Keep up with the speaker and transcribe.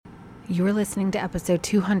You are listening to episode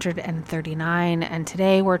 239, and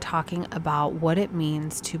today we're talking about what it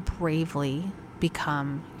means to bravely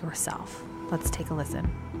become yourself. Let's take a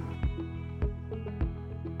listen.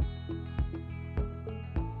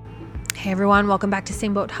 Hey everyone, welcome back to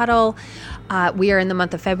Same Boat Huddle. We are in the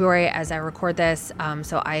month of February as I record this,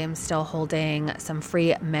 so I am still holding some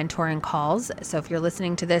free mentoring calls. So if you're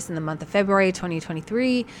listening to this in the month of February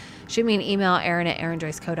 2023, shoot me an email,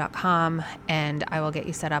 Erin@erinjoyceco.com, and I will get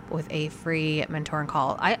you set up with a free mentoring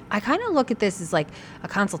call. I kind of look at this as like a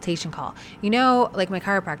consultation call. You know, like my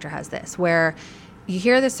chiropractor has this, where you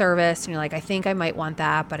hear the service and you're like, I think I might want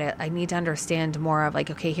that, but I need to understand more of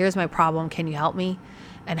like, okay, here's my problem. Can you help me?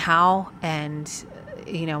 And how, and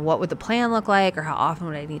you know, what would the plan look like, or how often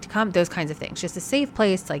would I need to come? Those kinds of things. Just a safe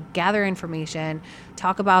place to like gather information,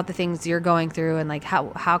 talk about the things you're going through, and like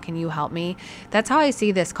how can you help me? That's how I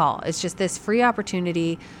see this call. It's just this free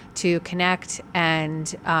opportunity to connect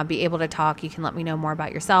and be able to talk. You can let me know more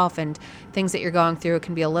about yourself and things that you're going through. It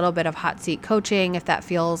can be a little bit of hot seat coaching if that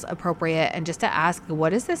feels appropriate, and just to ask,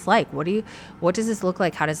 what is this like? What does this look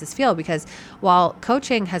like? How does this feel? Because while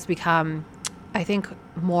coaching has become, I think,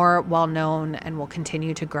 more well-known and will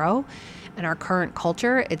continue to grow in our current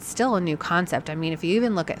culture, it's still a new concept. I mean, if you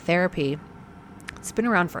even look at therapy, it's been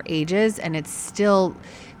around for ages, and it's still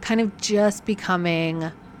kind of just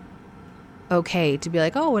becoming okay to be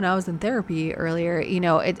like, oh, when I was in therapy earlier, you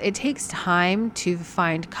know, it takes time to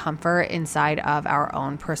find comfort inside of our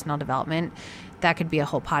own personal development. That could be a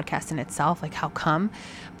whole podcast in itself, like how come?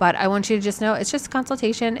 But I want you to just know it's just a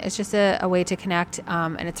consultation. It's just a way to connect,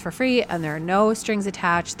 and it's for free, and there are no strings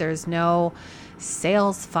attached. There's no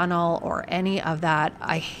sales funnel or any of that.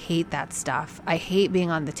 I hate that stuff. I hate being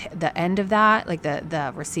on the end of that, like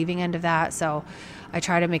the receiving end of that. So I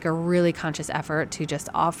try to make a really conscious effort to just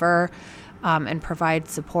offer and provide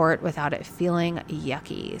support without it feeling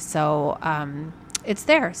yucky. So it's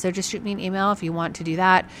there. So just shoot me an email if you want to do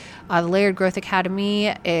that. The Layered Growth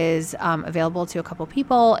Academy is available to a couple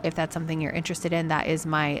people. If that's something you're interested in, that is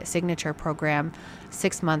my signature program,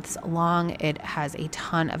 6 months long. It has a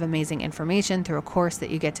ton of amazing information through a course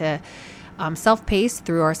that you get to self-pace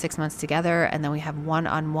through our 6 months together. And then we have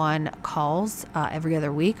one-on-one calls every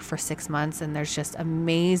other week for 6 months. And there's just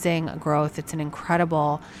amazing growth. It's an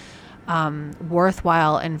incredible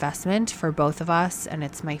worthwhile investment for both of us, and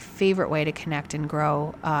it's my favorite way to connect and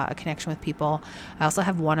grow a connection with people. I also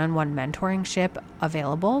have one-on-one mentorship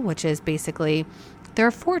available, which is basically, there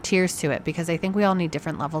are 4 tiers to it because I think we all need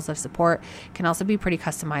different levels of support. It can also be pretty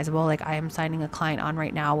customizable. Like I am signing a client on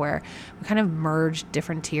right now where we kind of merged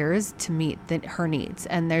different tiers to meet her needs,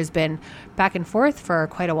 and there's been back and forth for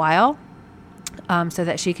quite a while. So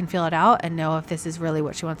that she can feel it out and know if this is really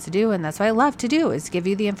what she wants to do. And that's what I love to do, is give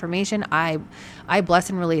you the information. I bless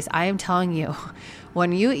and release. I am telling you,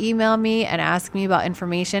 when you email me and ask me about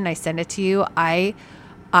information, I send it to you. I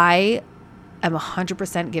am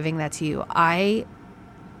 100% giving that to you. I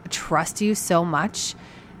trust you so much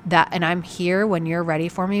that, and I'm here when you're ready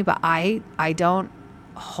for me, but I don't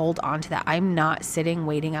hold on to that. I'm not sitting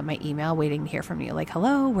waiting at my email, waiting to hear from you. Like,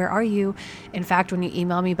 hello, where are you? In fact, when you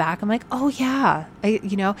email me back, I'm like, oh yeah,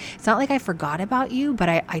 it's not like I forgot about you, but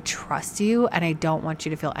I trust you, and I don't want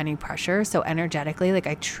you to feel any pressure. So energetically, like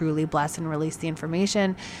I truly bless and release the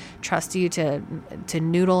information, trust you to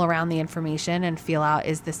noodle around the information and feel out,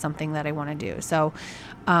 is this something that I want to do? So,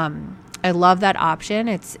 I love that option.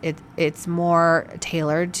 It's more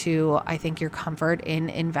tailored to, I think, your comfort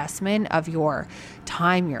in investment of your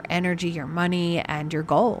time, your energy, your money, and your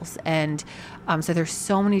goals. And so there's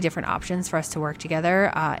so many different options for us to work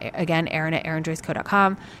together. Again,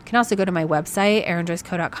 Erin@erinjoyceco.com. You can also go to my website,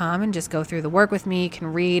 erinjoyceco.com, and just go through the work with me. You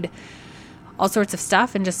can read all sorts of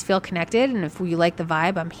stuff and just feel connected. And if you like the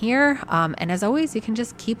vibe, I'm here. And as always, you can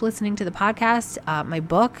just keep listening to the podcast. My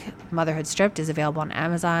book, Motherhood Stripped, is available on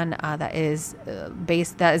Amazon. That is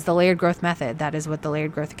the Layered Growth Method. That is what the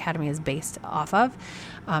Layered Growth Academy is based off of.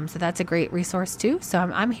 So that's a great resource too. So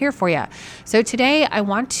I'm here for you. So today I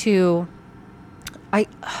want to, I'm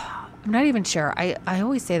not even sure. I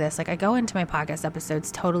always say this, like I go into my podcast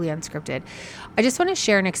episodes totally unscripted. I just want to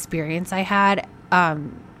share an experience I had.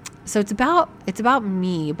 So it's about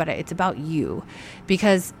me, but it's about you,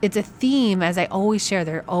 because it's a theme. As I always share,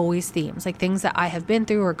 there are always themes, like things that I have been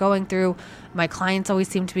through or going through. My clients always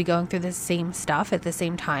seem to be going through the same stuff at the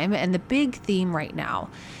same time. And the big theme right now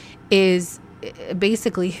is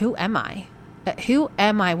basically, who am I? Who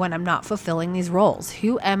am I when I'm not fulfilling these roles?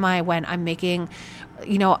 Who am I when I'm making,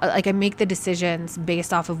 like I make the decisions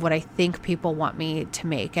based off of what I think people want me to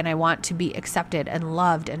make. And I want to be accepted and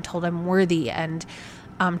loved and told I'm worthy, and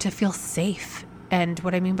to feel safe. And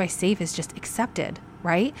what I mean by safe is just accepted.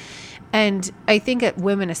 right? And I think that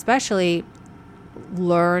women especially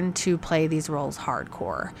learn to play these roles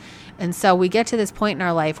hardcore. And so we get to this point in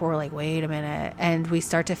our life where we're like, wait a minute. And we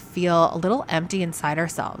start to feel a little empty inside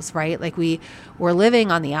ourselves, right? Like we're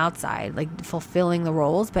living on the outside, like fulfilling the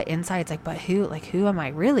roles, but inside it's like, but who am I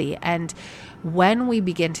really? And when we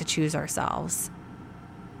begin to choose ourselves,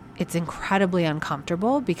 it's incredibly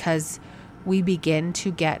uncomfortable because we begin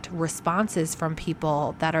to get responses from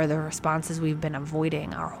people that are the responses we've been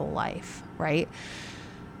avoiding our whole life, right?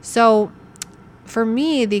 So for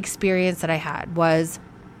me, the experience that I had was,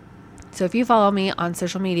 so if you follow me on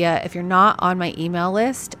social media, if you're not on my email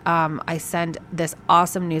list, I send this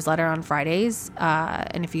awesome newsletter on Fridays.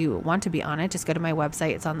 And if you want to be on it, just go to my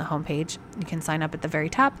website. It's on the homepage. You can sign up at the very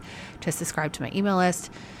top to subscribe to my email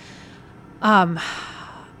list.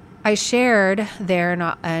 I shared there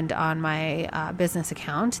and on my business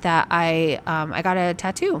account that I got a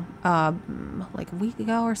tattoo like a week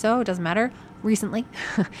ago or so. It doesn't matter. Recently.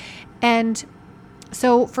 And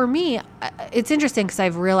so for me, it's interesting because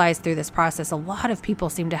I've realized through this process, a lot of people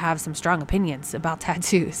seem to have some strong opinions about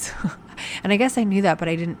tattoos. And I guess I knew that, but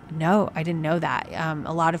I didn't know that.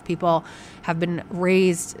 A lot of people have been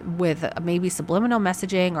raised with maybe subliminal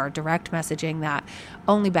messaging or direct messaging that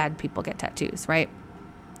only bad people get tattoos, right?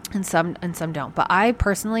 And some don't. But I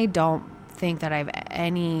personally don't think that I'm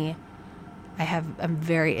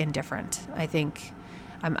very indifferent. I think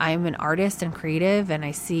I'm an artist and creative, and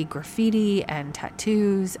I see graffiti and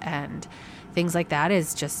tattoos and things like that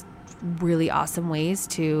as just really awesome ways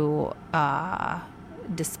to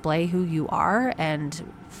display who you are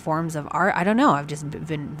and forms of art. I don't know. I've just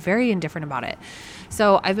been very indifferent about it.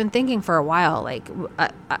 So I've been thinking for a while, like,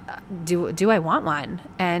 do I want one?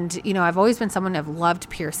 And, I've always been someone who've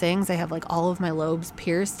loved piercings. I have like all of my lobes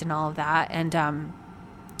pierced and all of that. And,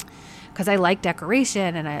 because I like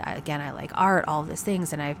decoration and I like art, all of those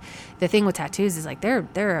things. And the thing with tattoos is like,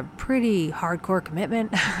 they're a pretty hardcore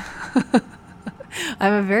commitment.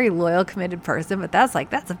 I'm a very loyal, committed person, but that's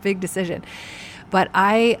a big decision. But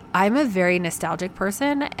I'm a very nostalgic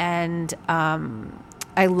person, and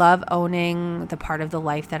I love owning the part of the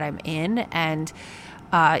life that I'm in. And,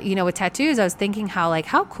 with tattoos, I was thinking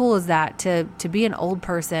how cool is that to be an old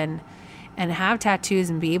person and have tattoos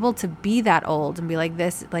and be able to be that old and be like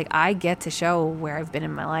this, like I get to show where I've been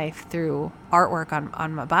in my life through artwork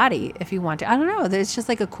on my body if you want to. I don't know. It's just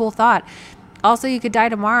like a cool thought. Also, you could die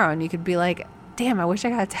tomorrow and you could be like, damn, I wish I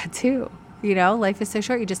got a tattoo. Life is so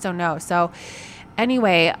short. You just don't know. So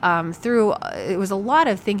anyway, it was a lot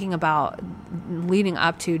of thinking about leading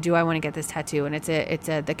up to, do I want to get this tattoo? And it's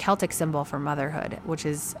the Celtic symbol for motherhood, which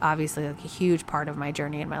is obviously like a huge part of my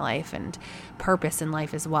journey in my life and purpose in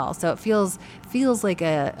life as well. So it feels like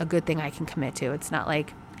a good thing I can commit to. It's not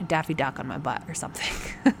like a Daffy Duck on my butt or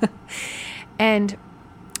something. And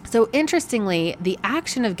so interestingly, the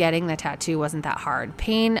action of getting the tattoo wasn't that hard.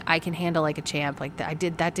 Pain, I can handle like a champ. Like that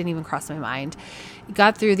didn't even cross my mind.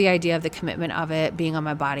 Got through the idea of the commitment of it being on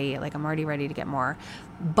my body. Like I'm already ready to get more.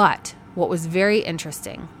 But what was very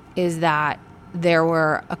interesting is that there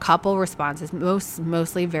were a couple responses,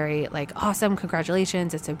 mostly very like, awesome,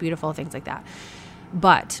 congratulations, it's so beautiful, things like that.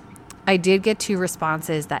 But I did get 2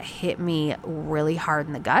 responses that hit me really hard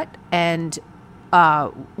in the gut, and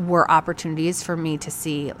were opportunities for me to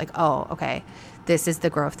see like, oh, okay, this is the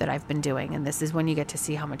growth that I've been doing. And this is when you get to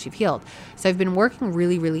see how much you've healed. So I've been working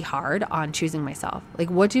really, really hard on choosing myself. Like,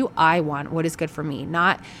 what do I want? What is good for me?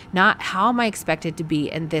 Not how am I expected to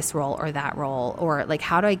be in this role or that role, or like,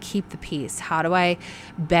 how do I keep the peace? How do I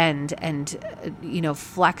bend and,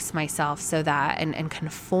 flex myself so that, and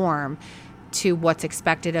conform to what's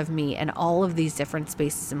expected of me in all of these different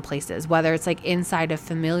spaces and places, whether it's like inside of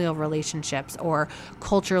familial relationships or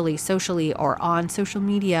culturally, socially, or on social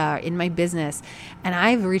media, in my business. And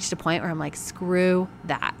I've reached a point where I'm like, screw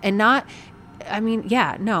that. And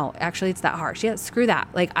actually it's that harsh. Yeah, screw that.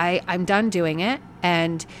 Like I'm done doing it.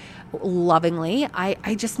 And lovingly,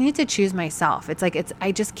 I just need to choose myself.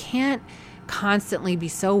 I just can't constantly be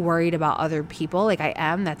so worried about other people. Like I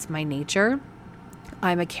am, that's my nature.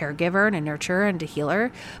 I'm a caregiver and a nurturer and a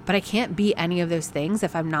healer, but I can't be any of those things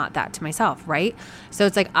if I'm not that to myself, right? So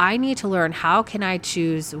it's like, I need to learn, how can I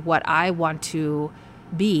choose what I want to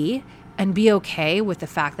be and be okay with the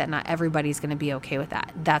fact that not everybody's going to be okay with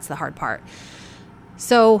that. That's the hard part.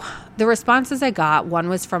 So the responses I got, one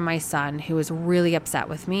was from my son, who was really upset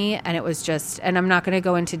with me. And it was just, and I'm not going to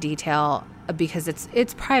go into detail because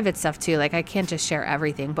it's private stuff too. Like I can't just share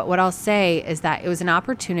everything, but what I'll say is that it was an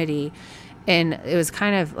opportunity. And it was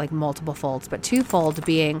kind of like multiple folds, but twofold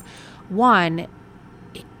being, one,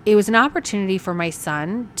 it was an opportunity for my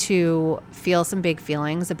son to feel some big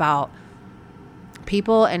feelings about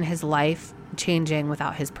people in his life changing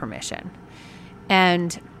without his permission.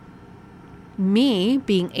 And me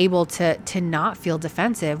being able to not feel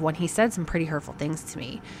defensive when he said some pretty hurtful things to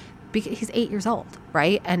me, because he's 8 years old,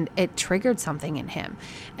 right? And it triggered something in him.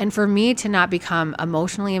 And for me to not become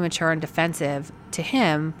emotionally immature and defensive to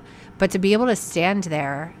him, but to be able to stand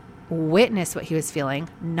there, witness what he was feeling,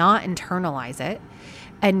 not internalize it,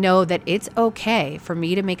 and know that it's okay for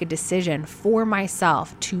me to make a decision for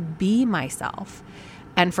myself, to be myself,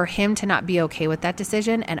 and for him to not be okay with that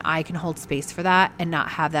decision, and I can hold space for that and not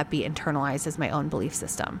have that be internalized as my own belief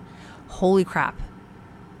system. Holy crap.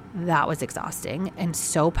 That was exhausting and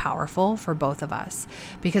so powerful for both of us,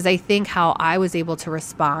 because I think how I was able to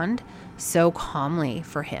respond so calmly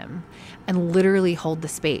for him and literally hold the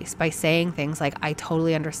space by saying things like, I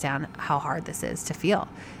totally understand how hard this is to feel.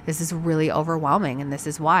 This is really overwhelming, and this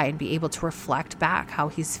is why, and be able to reflect back how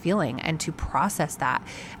he's feeling and to process that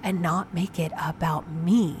and not make it about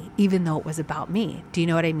me, even though it was about me. Do you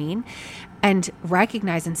know what I mean? And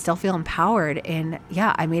recognize and still feel empowered in,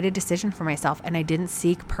 yeah, I made a decision for myself and I didn't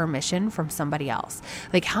seek permission from somebody else.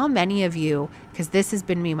 Like, how many of you, because this has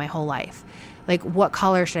been me my whole life, like, what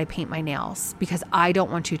color should I paint my nails? Because I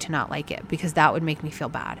don't want you to not like it, because that would make me feel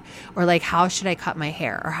bad. Or like, how should I cut my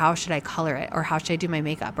hair? Or how should I color it? Or how should I do my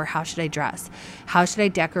makeup? Or how should I dress? How should I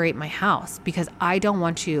decorate my house? Because I don't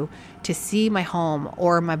want you to see my home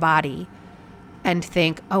or my body and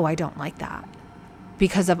think, oh, I don't like that.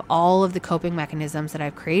 Because of all of the coping mechanisms that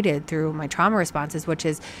I've created through my trauma responses, which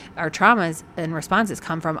is our traumas and responses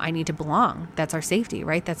come from, I need to belong. That's our safety,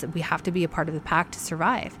 right? We have to be a part of the pack to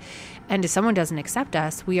survive. And if someone doesn't accept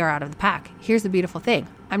us, we are out of the pack. Here's the beautiful thing.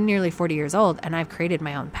 I'm nearly 40 years old and I've created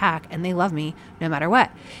my own pack, and they love me no matter what.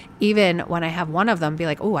 Even when I have one of them be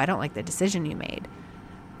like, oh, I don't like the decision you made,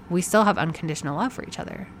 we still have unconditional love for each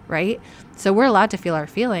other, right? So we're allowed to feel our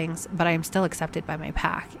feelings, but I am still accepted by my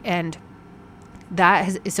pack. And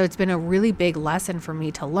so it's been a really big lesson for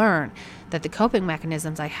me to learn that the coping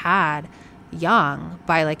mechanisms I had young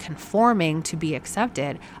by like conforming to be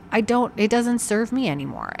accepted, it doesn't serve me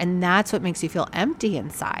anymore. And that's what makes you feel empty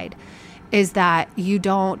inside, is that you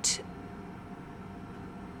don't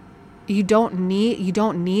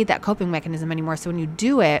need that coping mechanism anymore. So when you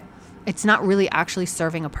do it, it's not really actually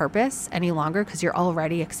serving a purpose any longer because you're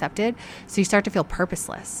already accepted. So you start to feel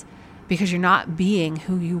purposeless, because you're not being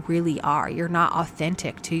who you really are. You're not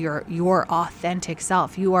authentic to your authentic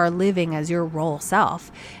self. You are living as your role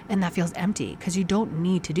self. And that feels empty because you don't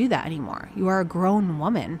need to do that anymore. You are a grown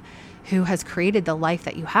woman who has created the life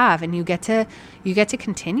that you have, and you get to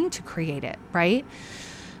continue to create it, right?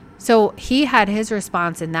 So he had his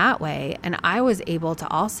response in that way, and I was able to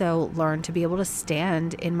also learn to be able to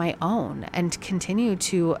stand in my own and continue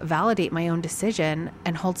to validate my own decision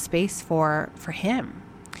and hold space for him.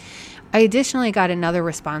 I additionally got another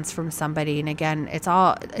response from somebody, and again, it's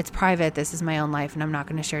private. This is my own life, and I'm not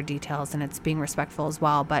going to share details, and it's being respectful as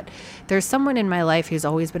well. But there's someone in my life who's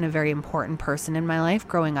always been a very important person in my life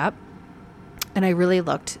growing up, and I really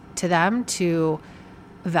looked to them to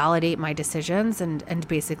validate my decisions and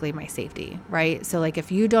basically my safety, right? So like,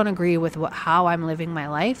 if you don't agree with how I'm living my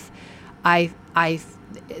life,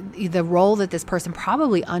 the role that this person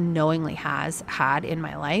probably unknowingly has had in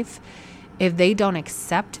my life, if they don't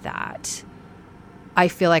accept that, I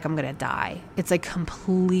feel like I'm going to die. It's like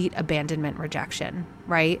complete abandonment, rejection,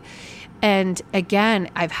 right? And again,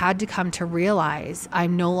 I've had to come to realize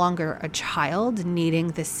I'm no longer a child needing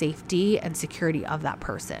the safety and security of that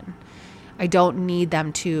person. I don't need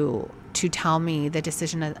them to tell me the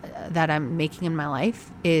decision that I'm making in my life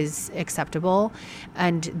is acceptable,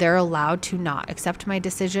 and they're allowed to not accept my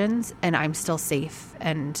decisions, and I'm still safe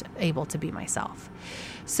and able to be myself.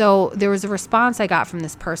 So there was a response I got from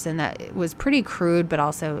this person that was pretty crude, but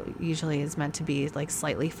also usually is meant to be like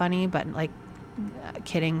slightly funny, but like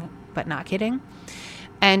kidding, but not kidding.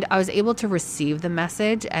 And I was able to receive the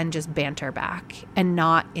message and just banter back and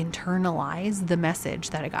not internalize the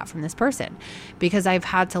message that I got from this person, because I've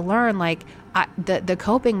had to learn the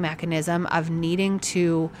coping mechanism of needing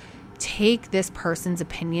to take this person's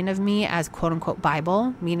opinion of me as quote unquote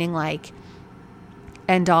Bible, meaning like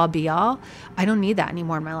end all be all. I don't need that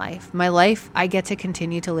anymore in my life. My life, I get to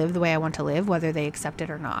continue to live the way I want to live, whether they accept it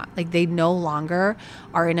or not. Like, they no longer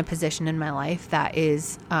are in a position in my life that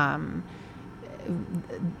is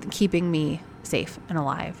keeping me safe and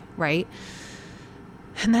alive, right?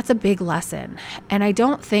 And that's a big lesson. And I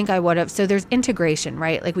don't think I would have. So there's integration,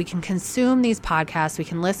 right? Like we can consume these podcasts, we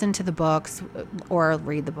can listen to the books or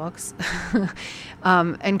read the books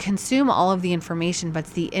and consume all of the information, but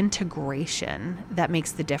it's the integration that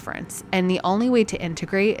makes the difference. And the only way to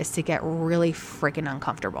integrate is to get really freaking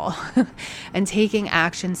uncomfortable and taking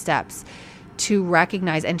action steps to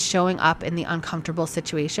recognize and showing up in the uncomfortable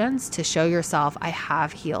situations to show yourself I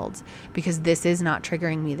have healed because this is not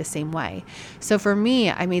triggering me the same way. So for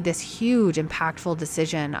me, I made this huge impactful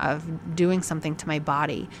decision of doing something to my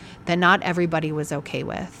body that not everybody was okay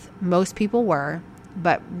with. Most people were,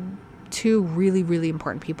 but two really, really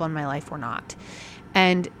important people in my life were not.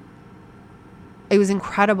 And it was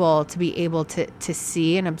incredible to be able to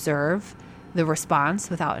see and observe the response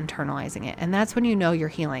without internalizing it. And that's when you know you're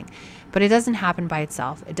healing. But it doesn't happen by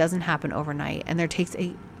itself. It doesn't happen overnight. And there takes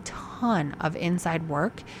a ton of inside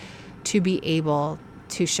work to be able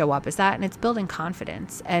to show up as that. And it's building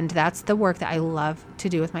confidence. And that's the work that I love to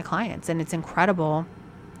do with my clients. And it's incredible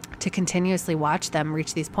to continuously watch them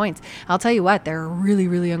reach these points. I'll tell you what, they're really,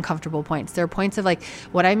 really uncomfortable points. There are points of like,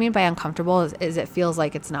 what I mean by uncomfortable is it feels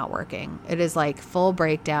like it's not working. It is like full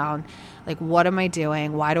breakdown. Like, what am I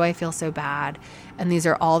doing? Why do I feel so bad? And these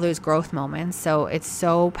are all those growth moments. So it's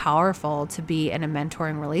so powerful to be in a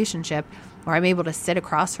mentoring relationship where I'm able to sit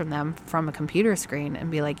across from them from a computer screen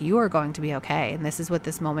and be like, you are going to be okay. And this is what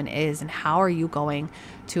this moment is. And how are you going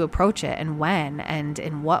to approach it? And when? And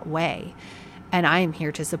in what way? And I am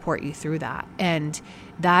here to support you through that. And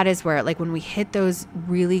that is where, like, when we hit those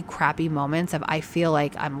really crappy moments of, I feel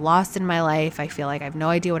like I'm lost in my life. I feel like I have no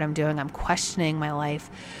idea what I'm doing. I'm questioning my life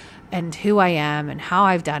and who I am and how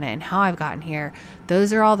I've done it and how I've gotten here.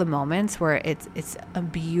 Those are all the moments where it's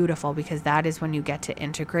beautiful, because that is when you get to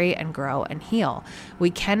integrate and grow and heal.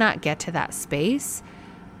 We cannot get to that space.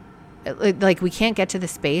 Like, we can't get to the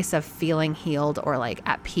space of feeling healed or like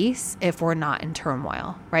at peace if we're not in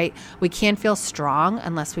turmoil, right? We can't feel strong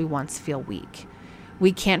unless we once feel weak.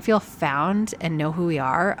 We can't feel found and know who we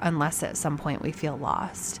are unless at some point we feel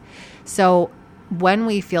lost. So when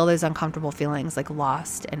we feel those uncomfortable feelings like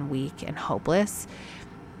lost and weak and hopeless,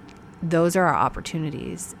 those are our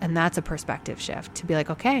opportunities. And that's a perspective shift to be like,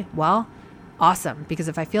 okay, well, awesome. Because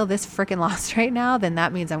if I feel this freaking lost right now, then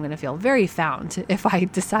that means I'm going to feel very found if I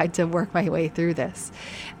decide to work my way through this.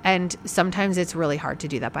 And sometimes it's really hard to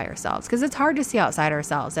do that by ourselves, because it's hard to see outside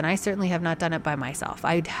ourselves. And I certainly have not done it by myself.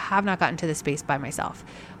 I have not gotten to this space by myself.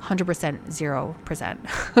 100%, 0%,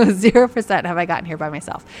 0% have I gotten here by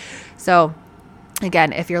myself. So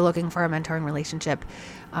again, if you're looking for a mentoring relationship,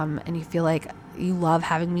 and you feel like you love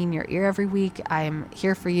having me in your ear every week, I'm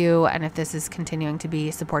here for you. And if this is continuing to be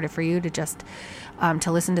supportive for you to just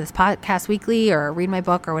to listen to this podcast weekly or read my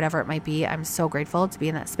book or whatever it might be, I'm so grateful to be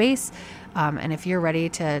in that space. And if you're ready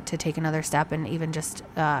to take another step and even just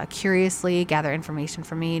curiously gather information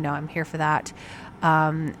from me, I'm here for that.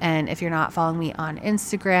 And if you're not following me on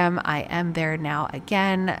Instagram, I am there now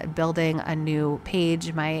again, building a new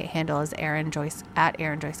page. My handle is Erin Joyce at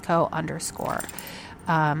 @ErinJoyceCo_.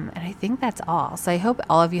 And I think that's all. So I hope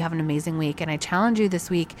all of you have an amazing week. And I challenge you this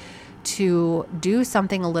week to do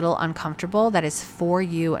something a little uncomfortable that is for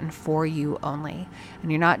you and for you only.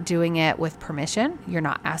 And you're not doing it with permission. You're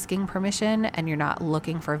not asking permission, and you're not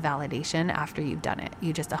looking for validation after you've done it.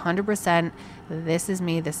 You just 100%, this is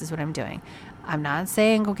me. This is what I'm doing. I'm not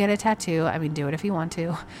saying go get a tattoo. I mean, do it if you want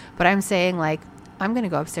to, but I'm saying, like, I'm going to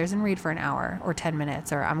go upstairs and read for an hour or 10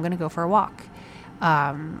 minutes, or I'm going to go for a walk.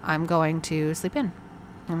 I'm going to sleep in.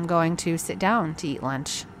 I'm going to sit down to eat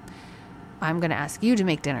lunch. I'm going to ask you to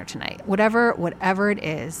make dinner tonight. Whatever it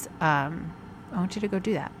is, I want you to go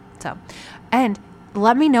do that. So, and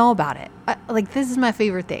let me know about it. Like, this is my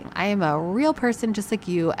favorite thing. I am a real person just like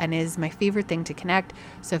you, and it is my favorite thing to connect.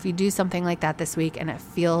 So if you do something like that this week and it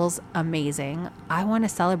feels amazing, I want to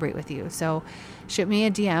celebrate with you. So shoot me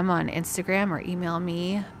a DM on Instagram or email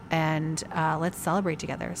me, and let's celebrate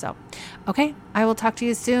together. So, okay, I will talk to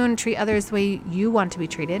you soon. Treat others the way you want to be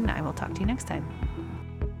treated, and I will talk to you next time.